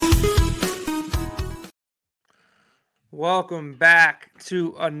Welcome back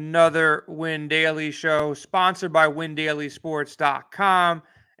to another Win Daily show, sponsored by WinDailySports.com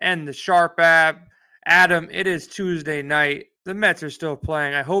and the Sharp app. Adam, it is Tuesday night. The Mets are still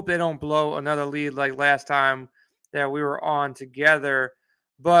playing. I hope they don't blow another lead like last time that we were on together.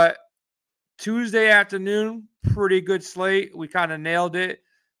 But Tuesday afternoon, pretty good slate. We kind of nailed it.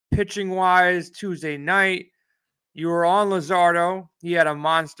 Pitching wise, Tuesday night, you were on Luzardo. He had a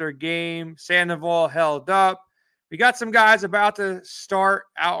monster game. Sandoval held up. We got some guys about to start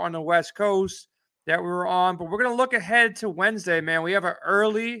out on the West Coast that we were on, but we're going to look ahead to Wednesday, man. We have an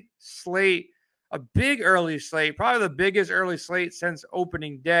early slate, a big early slate, probably the biggest early slate since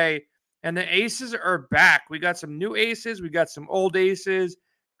opening day. And the aces are back. We got some new aces. We got some old aces.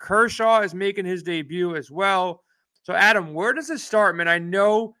 Kershaw is making his debut as well. So, Adam, where does it start, man? I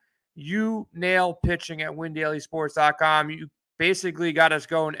know you nail pitching at WinDailySports.com. You basically got us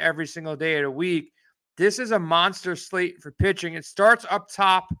going every single day of the week. This is a monster slate for pitching. It starts up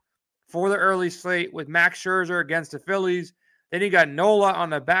top for the early slate with Max Scherzer against the Phillies. Then you got Nola on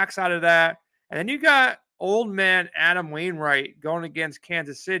the backside of that. And then you got old man Adam Wainwright going against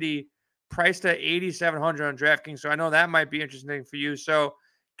Kansas City, priced at 8,700 on DraftKings. So I know that might be interesting for you. So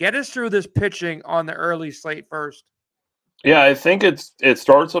get us through this pitching on the early slate first. Yeah, I think it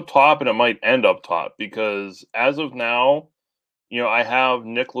starts up top and it might end up top because as of now, I have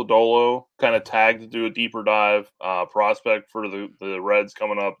Nick Lodolo kind of tagged to do a deeper dive prospect for the Reds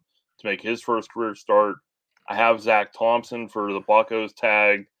coming up to make his first career start. I have Zach Thompson for the Buccos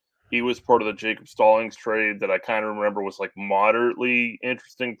tagged. He was part of the Jacob Stallings trade that I kind of remember was like moderately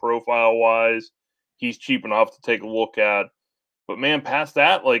interesting profile wise. He's cheap enough to take a look at. But man, past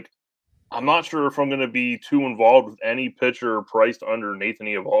that, I'm not sure if I'm going to be too involved with any pitcher priced under Nathan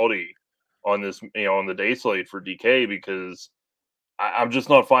Eovaldi on this, on the day slate for DK because I'm just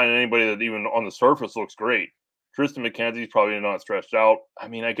not finding anybody that even on the surface looks great. Tristan McKenzie's probably not stretched out. I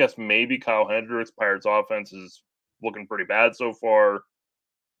mean, I guess maybe Kyle Hendricks. Pirates offense is looking pretty bad so far.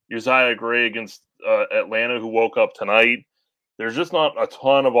 Uzziah Gray against Atlanta, who woke up tonight. There's just not a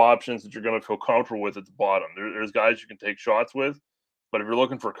ton of options that you're going to feel comfortable with at the bottom. There's guys you can take shots with, but if you're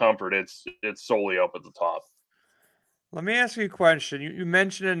looking for comfort, it's solely up at the top. Let me ask you a question. You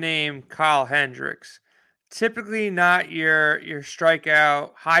mentioned a name, Kyle Hendricks. Typically not your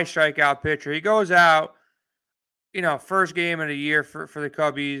high strikeout pitcher. He goes out, first game of the year for the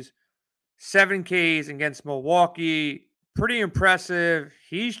Cubbies, 7 Ks against Milwaukee. Pretty impressive.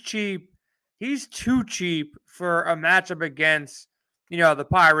 He's cheap. He's too cheap for a matchup against, the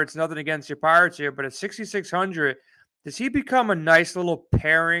Pirates. Nothing against your Pirates here, but at 6,600, does he become a nice little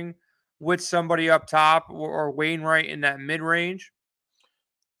pairing with somebody up top or Wainwright in that mid range?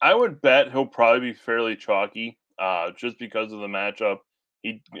 I would bet he'll probably be fairly chalky, just because of the matchup.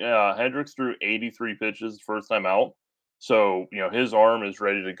 Hendricks threw 83 pitches first time out, so his arm is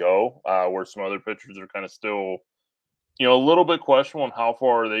ready to go. Where some other pitchers are kind of still, a little bit questionable on how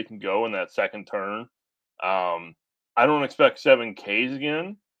far they can go in that second turn. I don't expect 7 Ks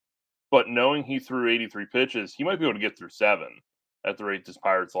again, but knowing he threw 83 pitches, he might be able to get through 7 at the rate this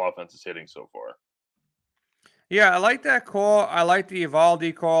Pirates offense is hitting so far. Yeah, I like that call. I like the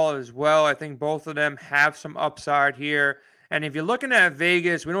Evaldi call as well. I think both of them have some upside here. And if you're looking at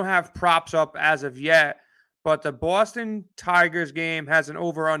Vegas, we don't have props up as of yet, but the Boston Tigers game has an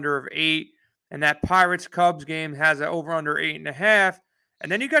over-under of 8, and that Pirates-Cubs game has an over-under 8.5.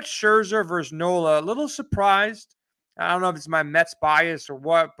 And then you got Scherzer versus Nola. A little surprised. I don't know if it's my Mets bias or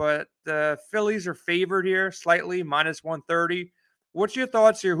what, but the Phillies are favored here slightly, minus 130. What's your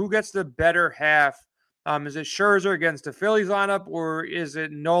thoughts here? Who gets the better half? Is it Scherzer against the Phillies lineup, or is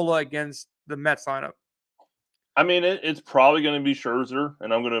it Nola against the Mets lineup? I mean, it's probably going to be Scherzer,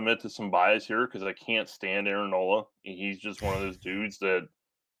 and I'm going to admit to some bias here because I can't stand Aaron Nola. He's just one of those dudes that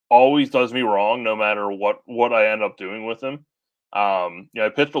always does me wrong, no matter what I end up doing with him.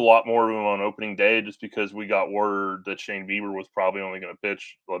 I pitched a lot more to him on opening day just because we got word that Shane Bieber was probably only going to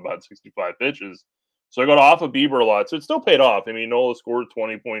pitch about 65 pitches. So I got off of Bieber a lot. So it still paid off. I mean, Nola scored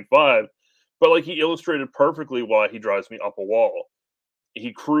 20.5, but he illustrated perfectly why he drives me up a wall.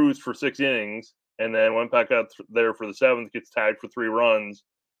 He cruised for 6 innings and then went back out there for the 7th, gets tagged for 3 runs.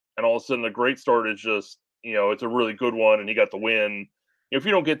 And all of a sudden, the great start is just, it's a really good one, and he got the win. If you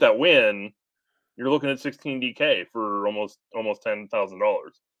don't get that win, you're looking at 16 DK for almost $10,000.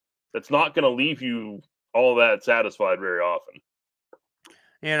 That's not going to leave you all that satisfied very often.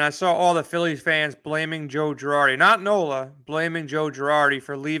 And I saw all the Phillies fans blaming Joe Girardi, not Nola, blaming Joe Girardi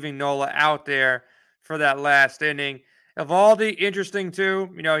for leaving Nola out there for that last inning. Evaldi, interesting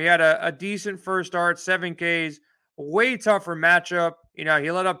too. He had a decent first start, 7 Ks, way tougher matchup He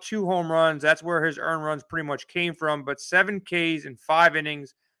let up 2 home runs. That's where his earned runs pretty much came from. But 7 Ks in 5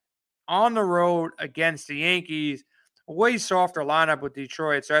 innings on the road against the Yankees, a way softer lineup with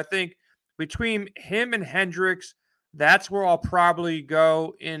Detroit. So I think between him and Hendricks, that's where I'll probably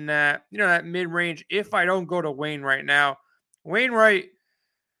go in that mid range if I don't go to Wainwright now. Wainwright,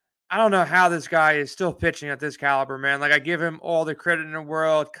 I don't know how this guy is still pitching at this caliber, man. Like, I give him all the credit in the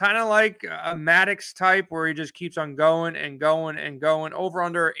world. Kind of like a Maddox type where he just keeps on going and going and going. Over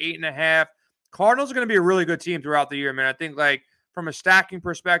under 8.5. Cardinals are going to be a really good team throughout the year, man. I think, like, from a stacking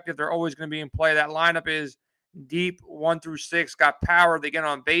perspective, they're always going to be in play. That lineup is deep, 1 through 6, got power. They get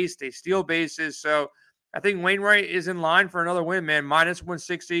on base, they steal bases. So I think Wainwright is in line for another win, man. Minus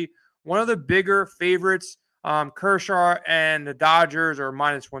 160. One of the bigger favorites. Kershaw and the Dodgers are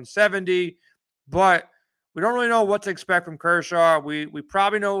minus 170, but we don't really know what to expect from Kershaw. We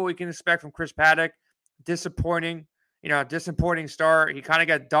probably know what we can expect from Chris Paddock. Disappointing start. He kind of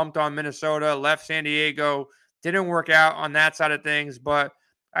got dumped on Minnesota, left San Diego, didn't work out on that side of things. But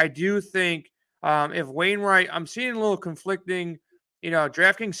I do think if Wainwright, I'm seeing a little conflicting,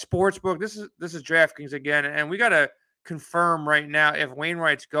 DraftKings Sportsbook. This is DraftKings again, and we got to confirm right now if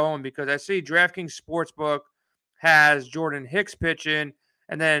Wainwright's going, because I see DraftKings Sportsbook has Jordan Hicks pitching,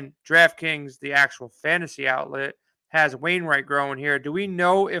 and then DraftKings, the actual fantasy outlet, has Wainwright growing here. Do we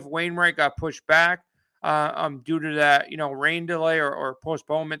know if Wainwright got pushed back due to that, rain delay or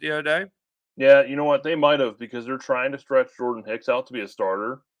postponement the other day? Yeah, you know what? They might have, because they're trying to stretch Jordan Hicks out to be a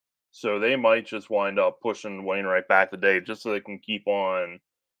starter. So they might just wind up pushing Wainwright back the day just so they can keep on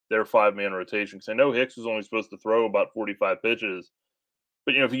their 5-man rotation. Because I know Hicks was only supposed to throw about 45 pitches.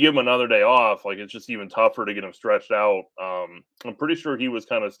 But, if you give him another day off, like, it's just even tougher to get him stretched out. I'm pretty sure he was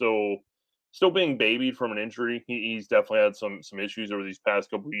kind of still being babied from an injury. He's definitely had some issues over these past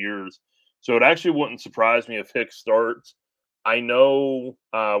couple of years. So it actually wouldn't surprise me if Hicks starts. I know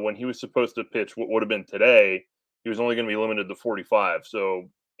when he was supposed to pitch what would have been today, he was only going to be limited to 45. So,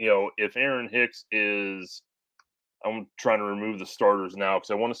 if Aaron Hicks is – I'm trying to remove the starters now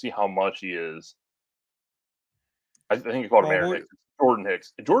because I want to see how much he is. I think I called him Aaron Hicks. Jordan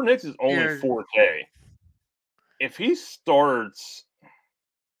Hicks. Jordan Hicks is only 4K. If he starts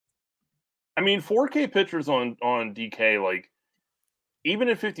 – 4K pitchers on DK, like, even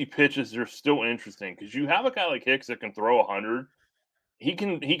at 50 pitches, they're still interesting because you have a guy like Hicks that can throw 100. He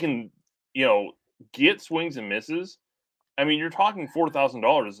can get swings and misses. You're talking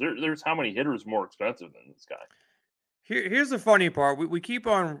 $4,000. There's how many hitters more expensive than this guy? Here's the funny part. We keep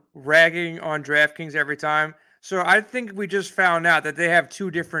on ragging on DraftKings every time. So I think we just found out that they have 2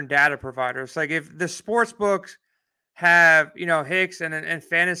 different data providers. Like, if the sports books have, Hicks and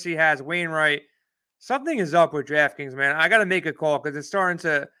fantasy has Wainwright, something is up with DraftKings, man. I got to make a call because it's starting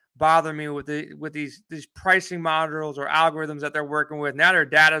to bother me with these pricing models or algorithms that they're working with. Now their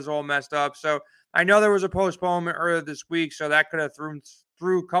data's all messed up. So I know there was a postponement earlier this week, so that could have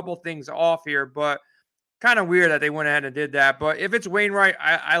threw a couple things off here, but kind of weird that they went ahead and did that. But if it's Wainwright,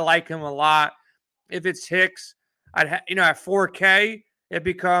 I like him a lot. If it's Hicks, at 4K, it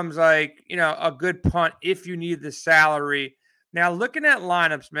becomes like, a good punt if you need the salary. Now, looking at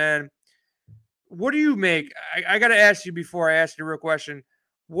lineups, man, what do you make? I got to ask you before I ask you a real question.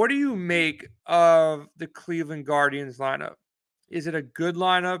 What do you make of the Cleveland Guardians lineup? Is it a good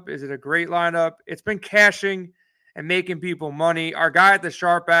lineup? Is it a great lineup? It's been cashing and making people money. Our guy at the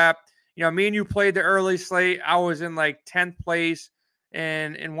Sharp app, me and you played the early slate. I was in like 10th place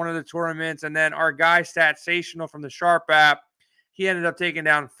in one of the tournaments. And then our guy, Statsational from the Sharp app, he ended up taking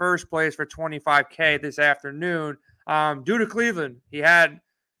down first place for 25K this afternoon due to Cleveland. He had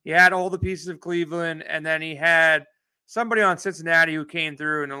all the pieces of Cleveland, and then he had somebody on Cincinnati who came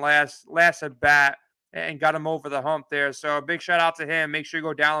through in the last at bat and got him over the hump there. So a big shout out to him. Make sure you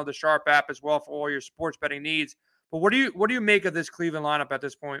go download the Sharp app as well for all your sports betting needs. But what do you make of this Cleveland lineup at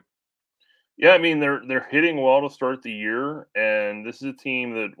this point? Yeah, they're hitting well to start the year, and this is a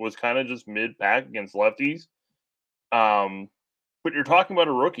team that was kind of just mid-pack against lefties. But you're talking about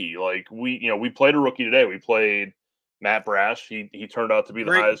a rookie. Like, we played a rookie today. We played Matt Brash. He turned out to be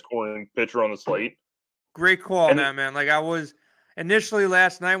the highest scoring pitcher on the slate. Great call on that, man. Like, I was initially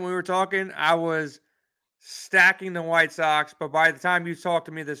last night when we were talking, I was stacking the White Sox, but by the time you talked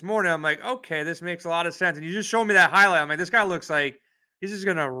to me this morning, I'm like, okay, this makes a lot of sense. And you just showed me that highlight. I'm like, this guy looks like he's just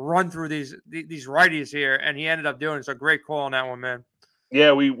gonna run through these righties here, and he ended up doing it. So great call on that one, man.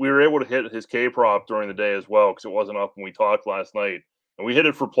 Yeah, we were able to hit his K prop during the day as well because it wasn't up when we talked last night, and we hit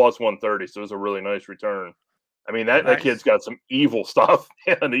it for plus 130, so it was a really nice return. That kid's got some evil stuff,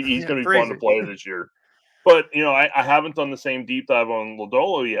 and he's going to be fun to play this year. But I haven't done the same deep dive on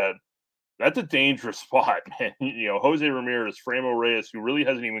Lodolo yet. that's a dangerous spot, man. Jose Ramirez, Framo Reyes, who really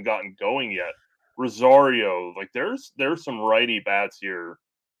hasn't even gotten going yet. Rosario, like there's some righty bats here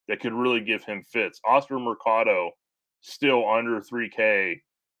that could really give him fits. Oscar Mercado, still under 3K,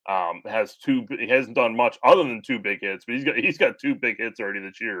 has two. He hasn't done much other than two big hits, but he's got two big hits already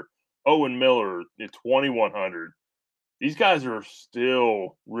this year. Owen Miller at 2,100. These guys are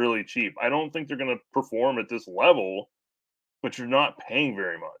still really cheap. I don't think they're going to perform at this level, but you're not paying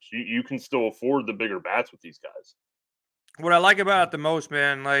very much. You can still afford the bigger bats with these guys. What I like about it the most,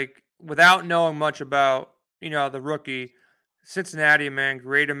 man, like without knowing much about, the rookie, Cincinnati, man,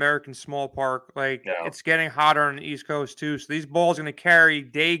 great American small park. Like Yeah. it's getting hotter on the East Coast too. So these balls going to carry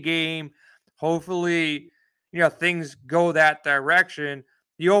day game. Hopefully, things go that direction.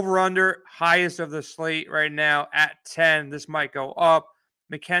 The over under highest of the slate right now at 10. This might go up.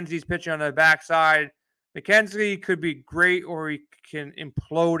 McKenzie's pitching on the backside. McKenzie could be great or he can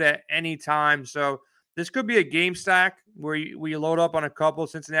implode at any time. So this could be a game stack where you load up on a couple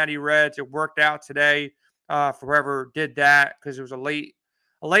Cincinnati Reds. It worked out today for whoever did that because it was a late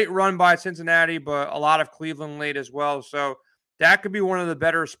run by Cincinnati, but a lot of Cleveland late as well. So that could be one of the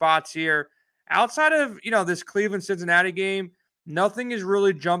better spots here. Outside of this Cleveland Cincinnati game, nothing is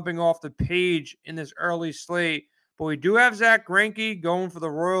really jumping off the page in this early slate. But we do have Zach Greinke going for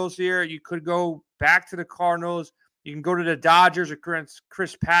the Royals here. You could go back to the Cardinals. You can go to the Dodgers or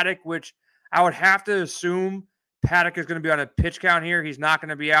Chris Paddock, which I would have to assume Paddock is going to be on a pitch count here. He's not going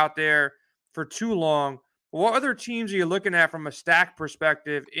to be out there for too long. What other teams are you looking at from a stack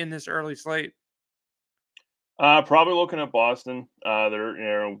perspective in this early slate? Probably looking at Boston.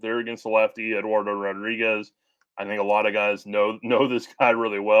 They're against the lefty Eduardo Rodriguez. I think a lot of guys know this guy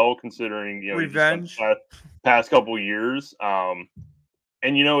really well, considering revenge past couple years. And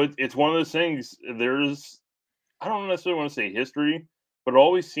it's one of those things. I don't necessarily want to say history, but it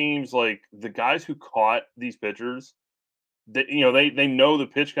always seems like the guys who caught these pitchers, they know the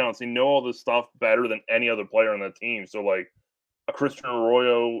pitch counts, they know all this stuff better than any other player on that team. So like a Christian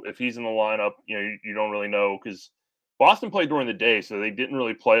Arroyo, if he's in the lineup, you don't really know because Boston played during the day, so they didn't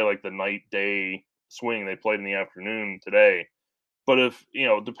really play like the night day swing. They played in the afternoon today. But if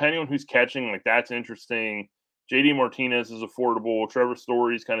depending on who's catching, like that's interesting. JD Martinez is affordable. Trevor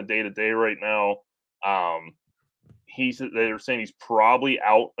Story's kind of day to day right now. They're saying he's probably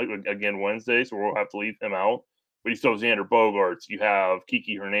out again Wednesday, so we'll have to leave him out. But you still have Xander Bogaerts. You have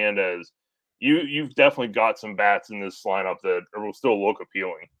Kiki Hernandez. You've definitely got some bats in this lineup that will still look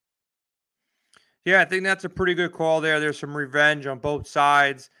appealing. Yeah, I think that's a pretty good call there. There's some revenge on both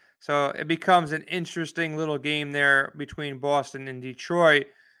sides. So it becomes an interesting little game there between Boston and Detroit.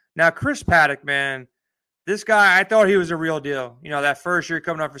 Now, Chris Paddock, man, this guy, I thought he was a real deal. That first year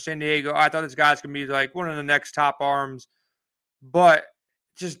coming up for San Diego, I thought this guy's going to be like one of the next top arms. But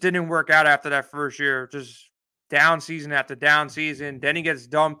just didn't work out after that first year. Just down season after down season. Then he gets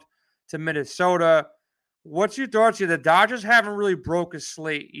dumped to Minnesota. What's your thoughts here? The Dodgers haven't really broke a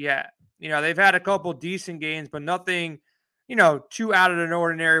slate yet. They've had a couple decent games, but nothing, too out of the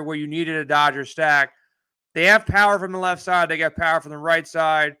ordinary where you needed a Dodger stack. They have power from the left side. They got power from the right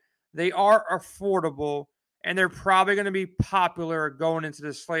side. They are affordable, and they're probably going to be popular going into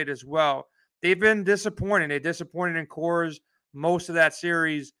the slate as well. They've been disappointing. They disappointed in Coors most of that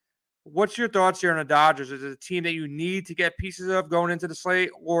series. What's your thoughts here on the Dodgers? Is it a team that you need to get pieces of going into the slate,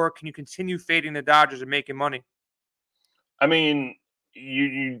 or can you continue fading the Dodgers and making money? I mean,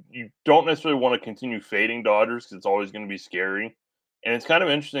 you don't necessarily want to continue fading Dodgers because it's always going to be scary. And it's kind of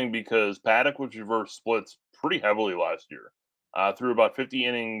interesting because Paddock was reverse splits pretty heavily last year. Through about 50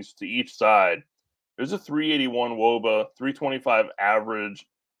 innings to each side. There's a 381 WOBA, 325 average,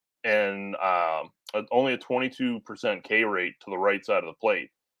 and only a 22% K rate to the right side of the plate.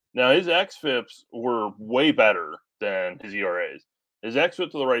 Now, his XFIPs were way better than his ERAs. His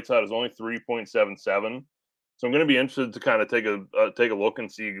XFIP to the right side is only 3.77. So I'm going to be interested to kind of take a look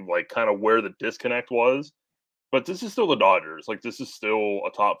and see like kind of where the disconnect was. But this is still the Dodgers. Like this is still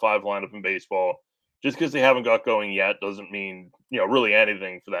a top 5 lineup in baseball. Just because they haven't got going yet doesn't mean really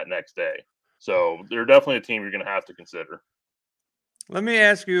anything for that next day. So they're definitely a team you're going to have to consider. Let me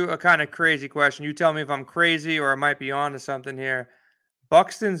ask you a kind of crazy question. You tell me if I'm crazy or I might be on to something here.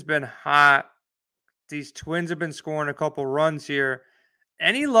 Buxton's been hot. These Twins have been scoring a couple runs here.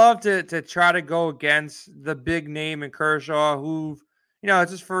 Any love to try to go against the big name in Kershaw, who,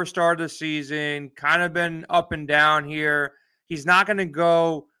 it's his first start of the season, kind of been up and down here. He's not going to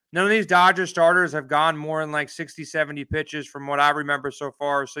go. None of these Dodgers starters have gone more than like 60, 70 pitches from what I remember so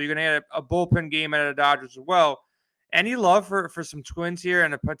far. So you're going to get a bullpen game out of the Dodgers as well. Any love for some Twins here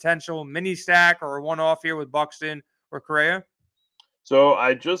and a potential mini stack or a one-off here with Buxton or Correa? So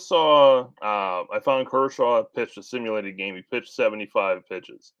I just saw, I found Kershaw pitched a simulated game. He pitched 75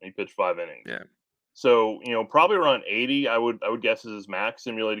 pitches. And he pitched 5 innings. Yeah. So, probably around 80, I would guess is his max.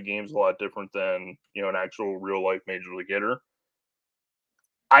 Simulated game's a lot different than, an actual real life major league hitter.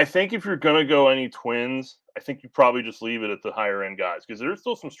 I think if you're gonna go any Twins, I think you probably just leave it at the higher end guys because there's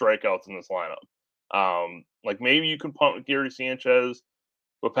still some strikeouts in this lineup. Like maybe you can punt with Gary Sanchez,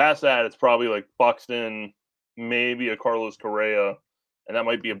 but past that, it's probably like Buxton, maybe a Carlos Correa, and that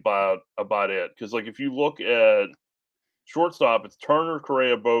might be about it. Because like if you look at shortstop, it's Turner,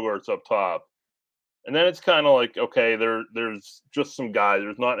 Correa, Bogarts up top. And then it's kind of like, okay, there's just some guys.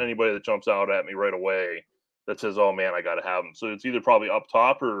 There's not anybody that jumps out at me right away that says, oh man, I got to have them. So it's either probably up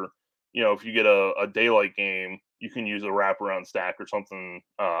top or, if you get a daylight game, you can use a wraparound stack or something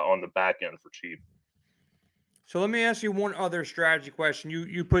on the back end for cheap. So let me ask you one other strategy question.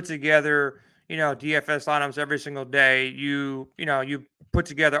 You put together, DFS lineups every single day. You put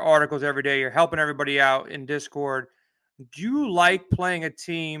together articles every day. You're helping everybody out in Discord. Do you like playing a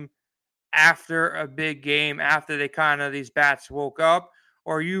team after a big game, after these bats woke up,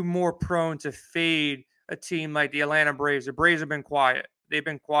 or are you more prone to fade a team like the Atlanta Braves? The Braves have been quiet. They've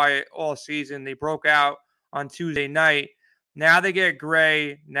been quiet all season. They broke out on Tuesday night. Now they get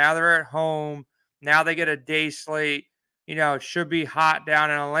Gray. Now they're at home. Now they get a day slate. It should be hot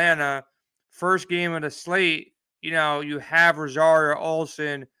down in Atlanta. First game of the slate, you have Rosario,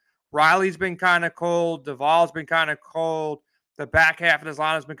 Olsen. Riley's been kind of cold. Duvall's been kind of cold. The back half of this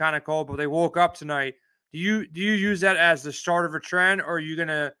line has been kind of cold, but they woke up tonight. Do you use that as the start of a trend, or are you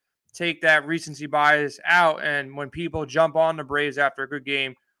gonna take that recency bias out? And when people jump on the Braves after a good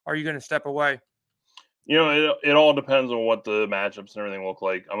game, are you gonna step away? It all depends on what the matchups and everything look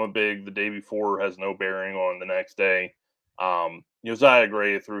like. The day before has no bearing on the next day. Zaya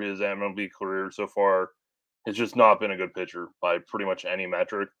Gray through his MLB career so far has just not been a good pitcher by pretty much any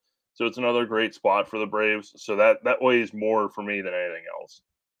metric. So it's another great spot for the Braves. So that weighs more for me than anything else.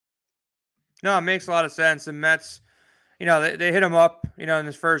 No, it makes a lot of sense. The Mets, they hit him up, in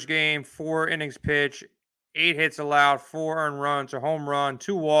this first game, 4 innings pitch, 8 hits allowed, 4 earned runs, a home run,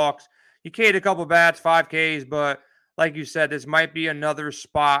 2 walks. You K'd a couple bats, 5 Ks, but like you said, this might be another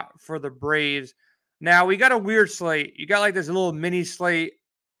spot for the Braves. Now, we got a weird slate. You got like this little mini slate.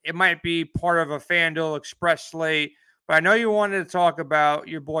 It might be part of a FanDuel Express slate, but I know you wanted to talk about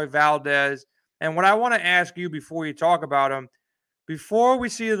your boy Valdez. And what I want to ask you before you talk about him, before we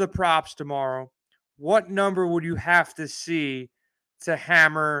see the props tomorrow, what number would you have to see to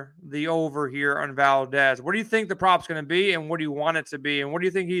hammer the over here on Valdez? What do you think the prop's going to be, and what do you want it to be? And what do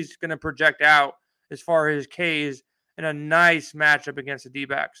you think he's going to project out as far as his Ks in a nice matchup against the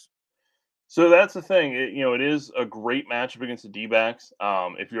D-backs? So that's the thing. It is a great matchup against the D-backs.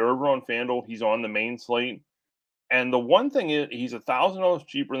 If you're over on FanDuel, he's on the main slate. And the one thing is, he's $1,000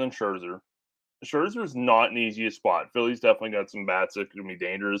 cheaper than Scherzer. Scherzer's not an easiest spot. Philly's definitely got some bats that could be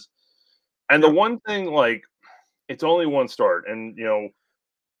dangerous. And the one thing, like, it's only one start. And,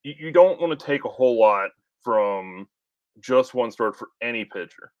 you don't want to take a whole lot from just one start for any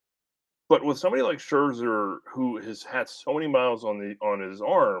pitcher. But with somebody like Scherzer, who has had so many miles on his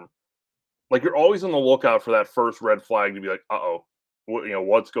arm, like, you're always on the lookout for that first red flag to be like, uh-oh,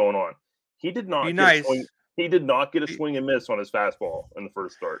 what's going on? He did not He did not get a swing and miss on his fastball in the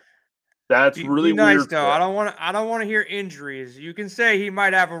first start. That's really nice, weird. Though. I don't want to hear injuries. You can say he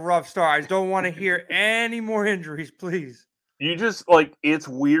might have a rough start. I just don't want to hear any more injuries, please. You just it's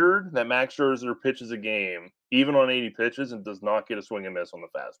weird that Max Scherzer pitches a game even on 80 pitches and does not get a swing and miss on the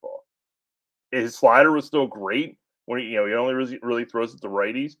fastball. His slider was still great when he only really throws it to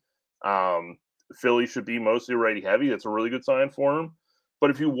righties. Philly should be mostly righty heavy. That's a really good sign for him. But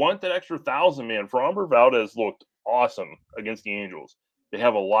if you want that extra 1,000, man, Framber Valdez looked awesome against the Angels. They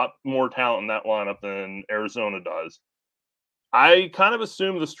have a lot more talent in that lineup than Arizona does. I kind of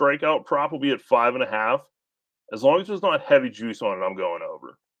assume the strikeout prop will be at 5.5. As long as there's not heavy juice on it, I'm going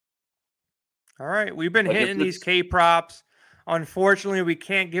over. All right. We've been hitting these K props. Unfortunately, we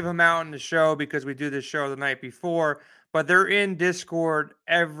can't give them out in the show because we do this show the night before, but they're in Discord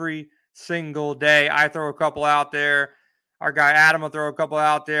every single day. I throw a couple out there. Our guy Adam will throw a couple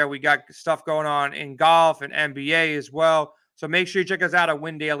out there. We got stuff going on in golf and NBA as well. So make sure you check us out at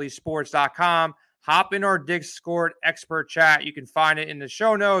windailysports.com. Hop in our Discord expert chat. You can find it in the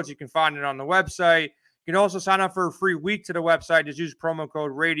show notes. You can find it on the website. You can also sign up for a free week to the website. Just use promo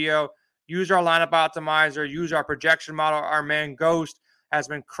code RADIO. Use our lineup optimizer. Use our projection model. Our man Ghost has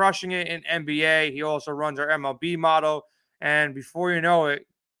been crushing it in NBA. He also runs our MLB model. And before you know it,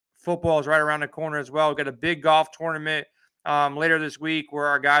 football is right around the corner as well. We've got a big golf tournament later this week, where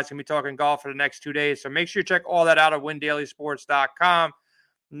our guys can be talking golf for the next 2 days. So make sure you check all that out at windailysports.com.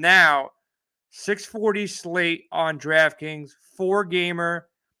 Now, 640 slate on DraftKings, 4-gamer.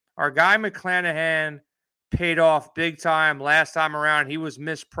 Our guy McClanahan paid off big time last time around. He was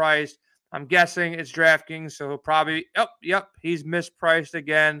mispriced. I'm guessing it's DraftKings, so he'll probably, he's mispriced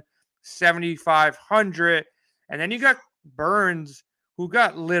again, 7,500. And then you got Burns, who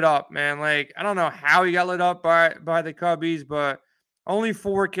got lit up, man. Like, I don't know how he got lit up by the Cubbies, but only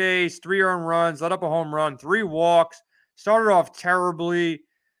 4 Ks, 3 earned runs, let up a home run, 3 walks, started off terribly.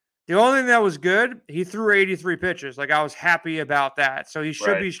 The only thing that was good, he threw 83 pitches. Like, I was happy about that. So he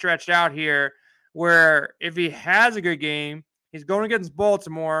should be stretched out here, where if he has a good game, he's going against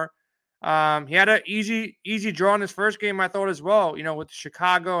Baltimore. He had an easy draw in his first game, I thought, as well, with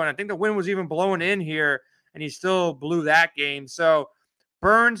Chicago. And I think the wind was even blowing in here, and he still blew that game. So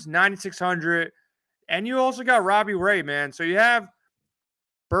Burns, 9,600. And you also got Robbie Ray, man. So you have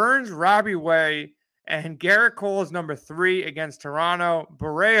Burns, Robbie Ray, and Garrett Cole is number 3 against Toronto.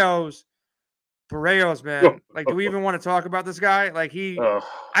 Barrios, man. Like, do we even want to talk about this guy? Like,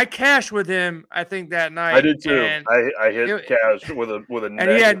 I cashed with him, I think, that night. I did too. I hit cash with a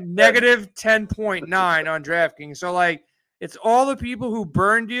and he had negative 10.9 on DraftKings. So, like, it's all the people who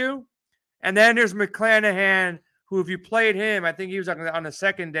burned you. And then there's McClanahan, who, if you played him, I think he was on the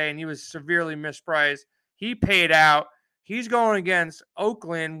second day, and he was severely mispriced. He paid out. He's going against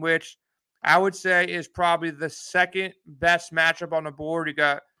Oakland, which I would say is probably the second best matchup on the board. You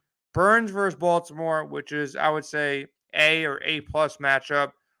got Burns versus Baltimore, which is, I would say, A or A+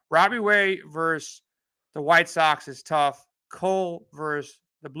 matchup. Robbie Ray versus the White Sox is tough. Cole versus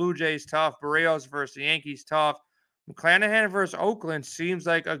the Blue Jays, tough. Barrios versus the Yankees, tough. McClanahan versus Oakland seems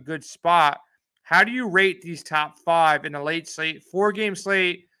like a good spot. How do you rate these top 5 in a late slate, 4-game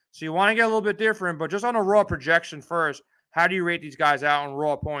slate? So you want to get a little bit different, but just on a raw projection first, how do you rate these guys out on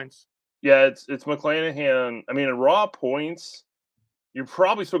raw points? Yeah, it's McClanahan. I mean, in raw points, you're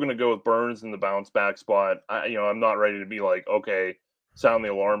probably still going to go with Burns in the bounce back spot. I'm not ready to be like, okay, sound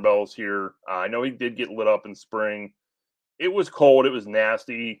the alarm bells here. I know he did get lit up in spring. It was cold. It was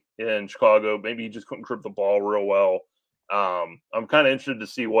nasty in Chicago. Maybe he just couldn't grip the ball real well. I'm kind of interested to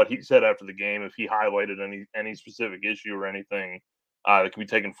see what he said after the game, if he highlighted any specific issue or anything that can be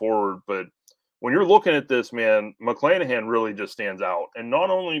taken forward. But when you're looking at this, man, McClanahan really just stands out. And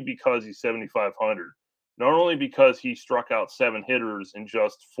not only because he's 7,500, not only because he struck out 7 hitters in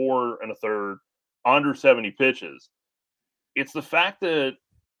just 4 1/3 under 70 pitches. It's the fact that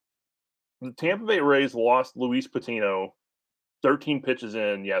the Tampa Bay Rays lost Luis Patino 13 pitches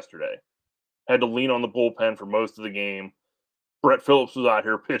in yesterday. Had to lean on the bullpen for most of the game. Brett Phillips was out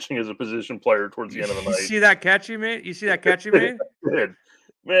here pitching as a position player towards the end of the night. You see that catch he made? Did.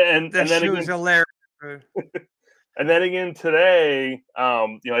 Man, and then again, was hilarious. And then again today,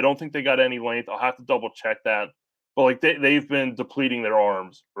 I don't think they got any length. I'll have to double check that. But like they've been depleting their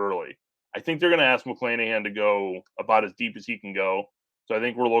arms early. I think they're going to ask McClanahan to go about as deep as he can go. So I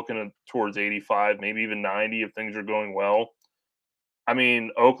think we're looking towards 85, maybe even 90 if things are going well. I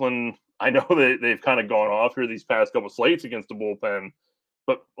mean, Oakland, I know that they've kind of gone off here these past couple slates against the bullpen,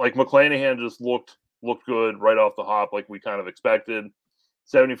 but like McClanahan just looked good right off the hop, like we kind of expected.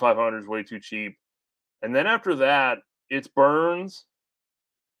 7,500 is way too cheap. And then after that, it's Burns,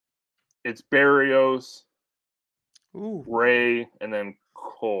 it's Barrios, Ray, and then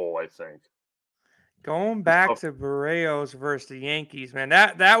Cole, I think. Going back to Barrios versus the Yankees, man.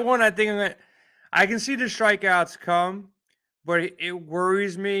 That one, I think I can see the strikeouts come, but it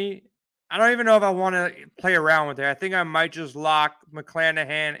worries me. I don't even know if I want to play around with it. I think I might just lock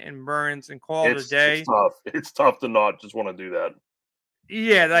McClanahan and Burns and call it a day. It's tough. It's tough to not just want to do that.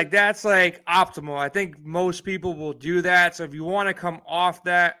 Yeah, like that's like optimal. I think most people will do that. So if you want to come off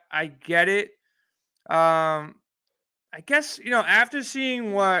that, I get it. I guess, after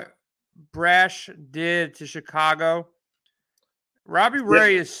seeing what Brash did to Chicago, Robbie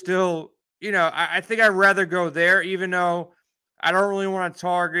Ray is still, I think I'd rather go there, even though I don't really want to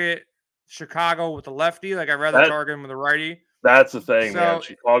target Chicago with a lefty. Like, I'd rather target him with a righty. That's the thing, man.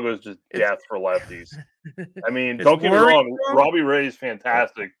 Chicago is just death for lefties. I mean, don't get me wrong. Robbie Ray is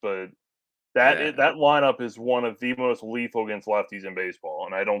fantastic, but that lineup is one of the most lethal against lefties in baseball,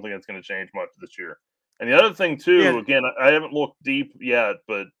 and I don't think it's going to change much this year. And the other thing, too, again, I haven't looked deep yet,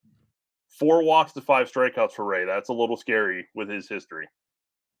 but 4 walks to 5 strikeouts for Ray. That's a little scary with his history.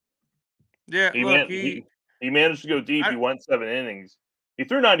 Yeah, he managed to go deep. He went 7 innings. He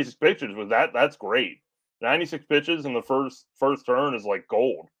threw 96 pitches. That's great. 96 pitches in the first turn is like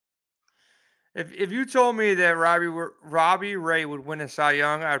gold. If you told me that Robbie Ray would win a Cy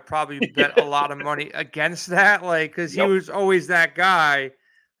Young, I'd probably bet a lot of money against that. Like, because he Yep. was always that guy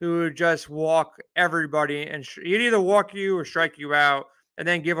who would just walk everybody, and he'd either walk you or strike you out, and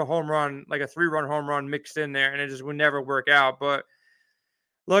then give a home run, like a 3-run home run mixed in there, and it just would never work out. But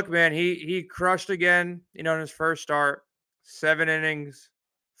look, man, he crushed again. In his first start, 7 innings,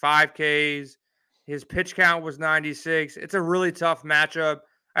 5 Ks. His pitch count was 96. It's a really tough matchup.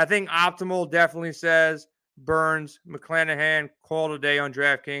 I think optimal definitely says Burns, McClanahan, call today on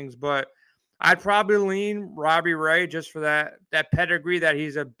DraftKings, but I'd probably lean Robbie Ray just for that pedigree that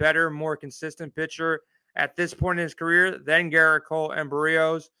he's a better, more consistent pitcher at this point in his career than Garrett Cole and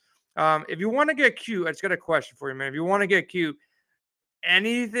Barrios. If you want to get cute, I just got a question for you, man. If you want to get cute,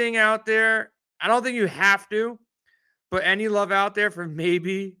 anything out there? I don't think you have to, but any love out there for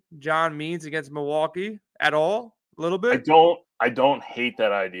maybe John Means against Milwaukee at all? A little bit? I don't hate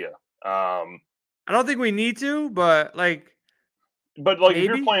that idea. I don't think we need to, but But like if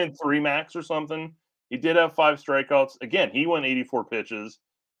you're maybe. playing 3 max or something, he did have 5 strikeouts. Again, he went 84 pitches.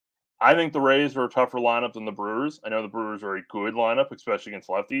 I think the Rays are a tougher lineup than the Brewers. I know the Brewers are a good lineup, especially against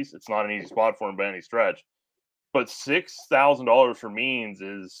lefties. It's not an easy spot for him by any stretch. But $6,000 for Means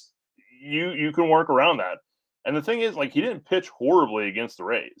is you can work around that. And the thing is, like, he didn't pitch horribly against the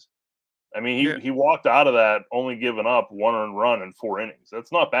Rays. I mean, Yeah. he walked out of that only giving up 1 earned run in 4 innings.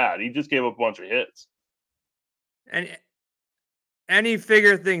 That's not bad. He just gave up a bunch of hits. And he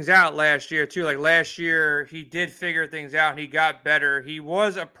figured things out last year too. Like last year, he did figure things out. He got better. He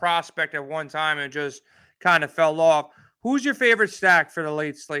was a prospect at one time and just kind of fell off. Who's your favorite stack for the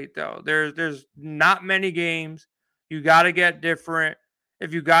late slate though? There's not many games. You got to get different.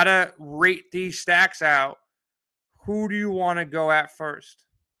 If you got to rate these stacks out, who do you want to go at first?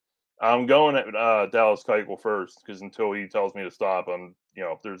 I'm going at Dallas Keuchel first because until he tells me to stop,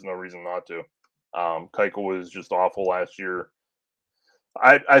 there's no reason not to. Keuchel was just awful last year.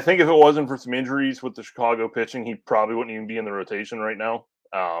 I think if it wasn't for some injuries with the Chicago pitching, he probably wouldn't even be in the rotation right now.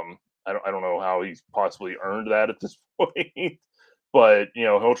 I don't know how he's possibly earned that at this point, but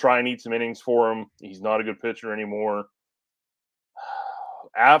he'll try and eat some innings for him. He's not a good pitcher anymore.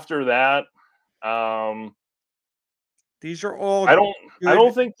 After that, These are all I good.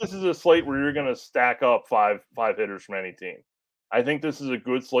 don't think this is a slate where you're going to stack up five hitters from any team. I think this is a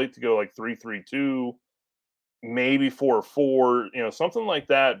good slate to go like 3-3-2, maybe 4-4, something like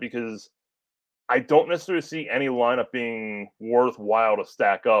that, because I don't necessarily see any lineup being worthwhile to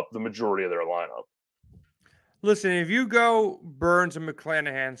stack up the majority of their lineup. Listen, if you go Burns and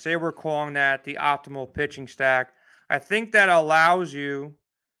McClanahan, say we're calling that the optimal pitching stack, I think that allows you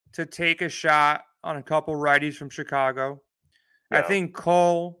to take a shot on a couple righties from Chicago. I Yeah. think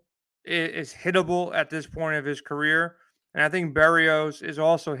Cole is hittable at this point of his career. And I think Berrios is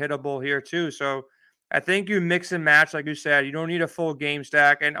also hittable here too. So I think you mix and match, like you said. You don't need a full game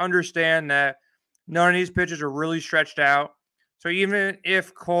stack, and understand that none of these pitchers are really stretched out. So even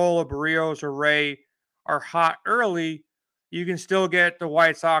if Cole or Berrios or Ray are hot early, you can still get the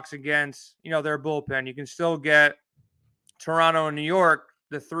White Sox against, their bullpen. You can still get Toronto and New York,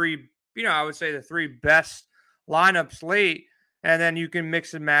 the three, I would say the three best lineups late, and then you can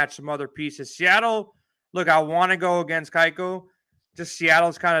mix and match some other pieces. Seattle, look, I want to go against Keiko. Just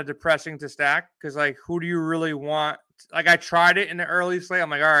Seattle's kind of depressing to stack because, like, who do you really want? Like, I tried it in the early slate. I'm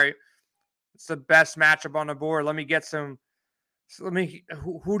like, all right, it's the best matchup on the board. Let me get some.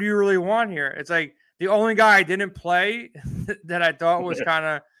 Who do you really want here? It's like the only guy I didn't play that I thought was kind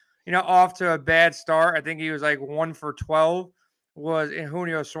of, off to a bad start. I think he was like 1 for 12 was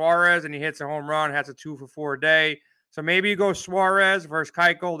Eugenio Suarez, and he hits a home run, has a 2 for 4 day. So maybe you go Suarez versus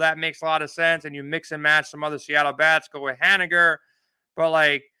Keuchel. That makes a lot of sense. And you mix and match some other Seattle bats, go with Haniger. But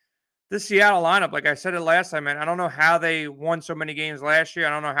like this Seattle lineup, like I said it last time, man, I don't know how they won so many games last year. I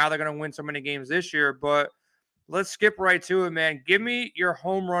don't know how they're going to win so many games this year, but let's skip right to it, man. Give me your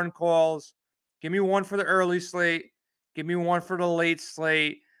home run calls. Give me one for the early slate. Give me one for the late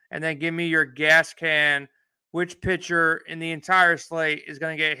slate. And then give me your gas can. Which pitcher in the entire slate is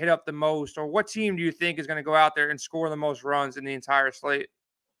going to get hit up the most? Or what team do you think is going to go out there and score the most runs in the entire slate?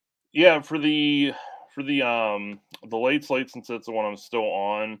 Yeah, for the late slate, since that's the one I'm still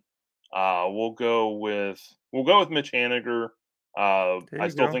on, we'll go with Mitch Haniger. There I you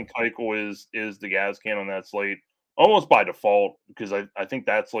still go. think Keuchel is the gas can on that slate, almost by default, because I think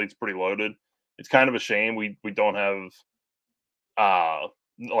that slate's pretty loaded. It's kind of a shame we don't have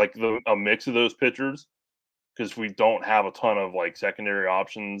like a mix of those pitchers, because we don't have a ton of like secondary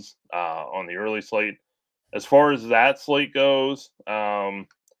options on the early slate. As far as that slate goes, I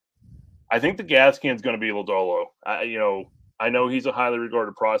think the gas can is going to be Lodolo. I know he's a highly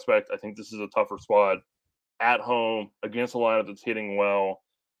regarded prospect. I think this is a tougher spot at home against a lineup that's hitting well.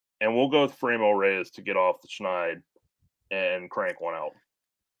 And we'll go with Franmil Reyes to get off the schneid and crank one out.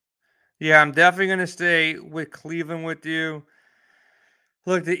 Yeah, I'm definitely going to stay with Cleveland with you.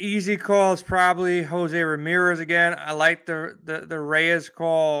 Look, the easy call is probably Jose Ramirez again. I like the Reyes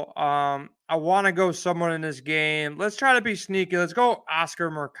call. I want to go someone in this game. Let's try to be sneaky. Let's go Oscar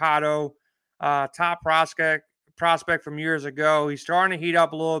Mercado, top prospect from years ago. He's starting to heat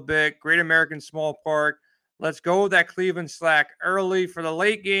up a little bit. Great American Small Park. Let's go with that Cleveland slack early for the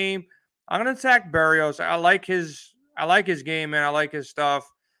late game. I'm gonna attack Berrios. I like his game, man. I like his stuff.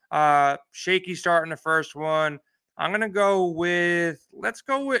 Shaky start in the first one. I'm going to let's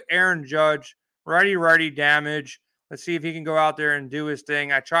go with Aaron Judge, righty damage. Let's see if he can go out there and do his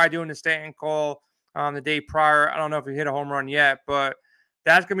thing. I tried doing the Stanton call the day prior. I don't know if he hit a home run yet, but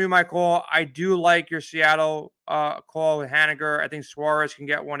that's going to be my call. I do like your Seattle call with Haniger. I think Suarez can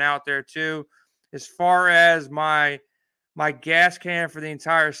get one out there too. As far as my gas can for the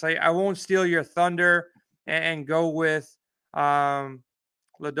entire slate, I won't steal your thunder and go with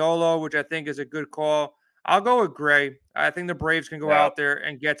Lodolo, which I think is a good call. I'll go with Gray. I think the Braves can go out there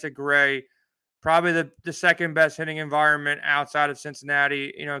and get to Gray. Probably the second best hitting environment outside of Cincinnati,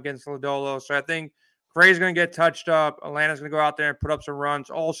 against Lodolo. So I think Gray's going to get touched up. Atlanta's going to go out there and put up some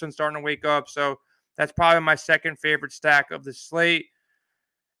runs. Olsen's starting to wake up. So that's probably my second favorite stack of the slate.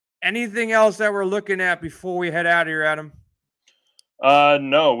 Anything else that we're looking at before we head out of here, Adam?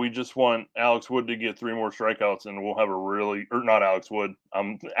 No, we just want Alex Wood to get 3 more strikeouts, and we'll have not Alex Wood,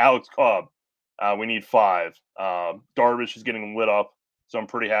 Alex Cobb. We need 5. Darvish is getting lit up, so I'm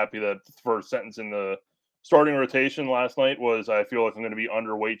pretty happy that the first sentence in the starting rotation last night was, I feel like I'm going to be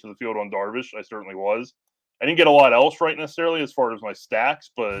underweight to the field on Darvish. I certainly was. I didn't get a lot else right necessarily as far as my stacks,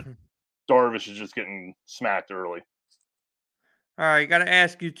 but Darvish is just getting smacked early. All right, got to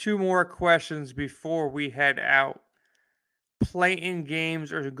ask you 2 more questions before we head out. Play-in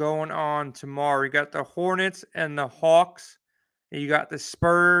games are going on tomorrow. You got the Hornets and the Hawks. You got the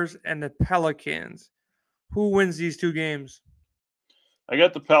Spurs and the Pelicans. Who wins these 2 games? I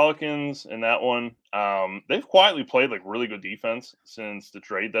got the Pelicans in that one. They've quietly played really good defense since the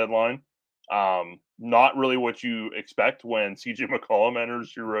trade deadline. Not really what you expect when CJ McCollum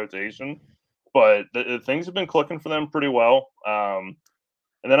enters your rotation, but the things have been clicking for them pretty well. And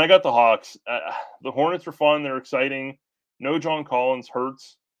then I got the Hawks. The Hornets are fun. They're exciting. No John Collins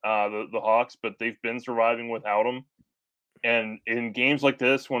hurts the Hawks, but they've been surviving without him. And in games like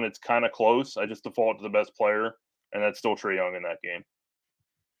this, when it's kind of close, I just default to the best player, and that's still Trae Young in that game.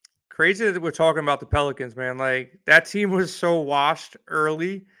 Crazy that we're talking about the Pelicans, man. That team was so washed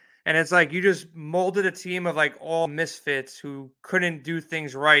early, and it's like you just molded a team of all misfits who couldn't do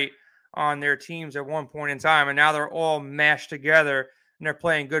things right on their teams at one point in time, and now they're all mashed together and they're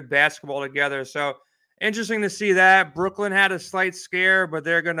playing good basketball together. So interesting to see that. Brooklyn had a slight scare, but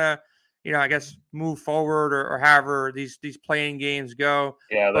they're gonna I guess move forward or however these playing games go.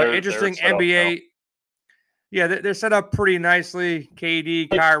 Yeah, but interesting NBA. Yeah, they're set up pretty nicely. KD,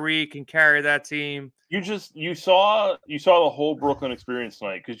 Kyrie can carry that team. You saw the whole Brooklyn experience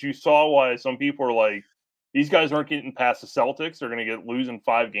tonight because you saw why some people are like, these guys aren't getting past the Celtics. They're going to get losing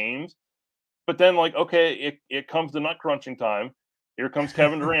 5 games. But then okay, it comes to nut crunching time. Here comes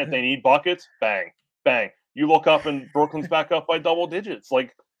Kevin Durant. They need buckets. Bang, bang. You look up and Brooklyn's back up by double digits.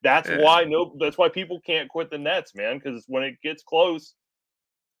 That's why people can't quit the Nets, man, because when it gets close,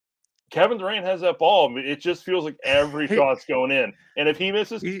 Kevin Durant has that ball. It just feels like every shot's going in. And if he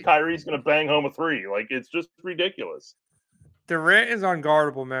misses, Kyrie's going to bang home a 3. It's just ridiculous. Durant is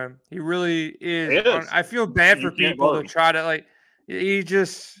unguardable, man. He really is. I feel bad for people to try to he's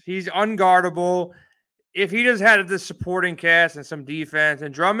unguardable. If he just had the supporting cast and some defense,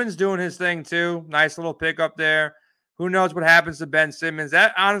 and Drummond's doing his thing too. Nice little pickup there. Who knows what happens to Ben Simmons?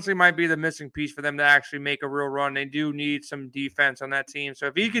 That honestly might be the missing piece for them to actually make a real run. They do need some defense on that team. So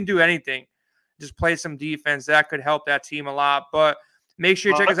if he can do anything, just play some defense, that could help that team a lot. But make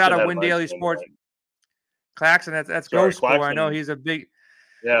sure you check us out at Win Daily Sports. Claxton, that's Ghost Boy. I know he's a big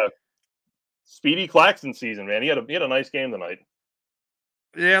Speedy Claxton season, man. He had a nice game tonight.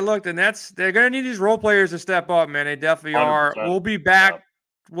 Yeah, look, and they're gonna need these role players to step up, man. They definitely are. We'll be back. Yeah.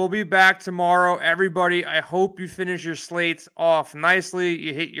 We'll be back tomorrow. Everybody, I hope you finish your slates off nicely.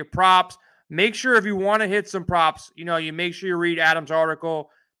 You hit your props. Make sure if you want to hit some props, you make sure you read Adam's article.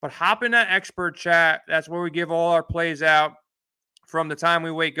 But hop in that expert chat. That's where we give all our plays out from the time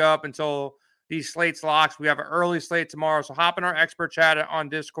we wake up until these slates locks. We have an early slate tomorrow. So hop in our expert chat on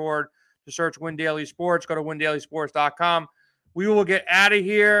Discord to search Win Daily Sports. Go to windailysports.com. We will get out of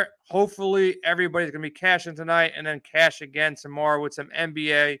here. Hopefully, everybody's going to be cashing tonight and then cash again tomorrow with some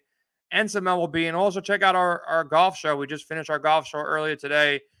NBA and some MLB. And also check out our golf show. We just finished our golf show earlier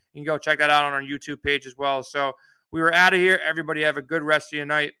today. You can go check that out on our YouTube page as well. So we were out of here. Everybody have a good rest of your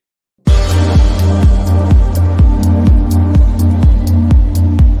night.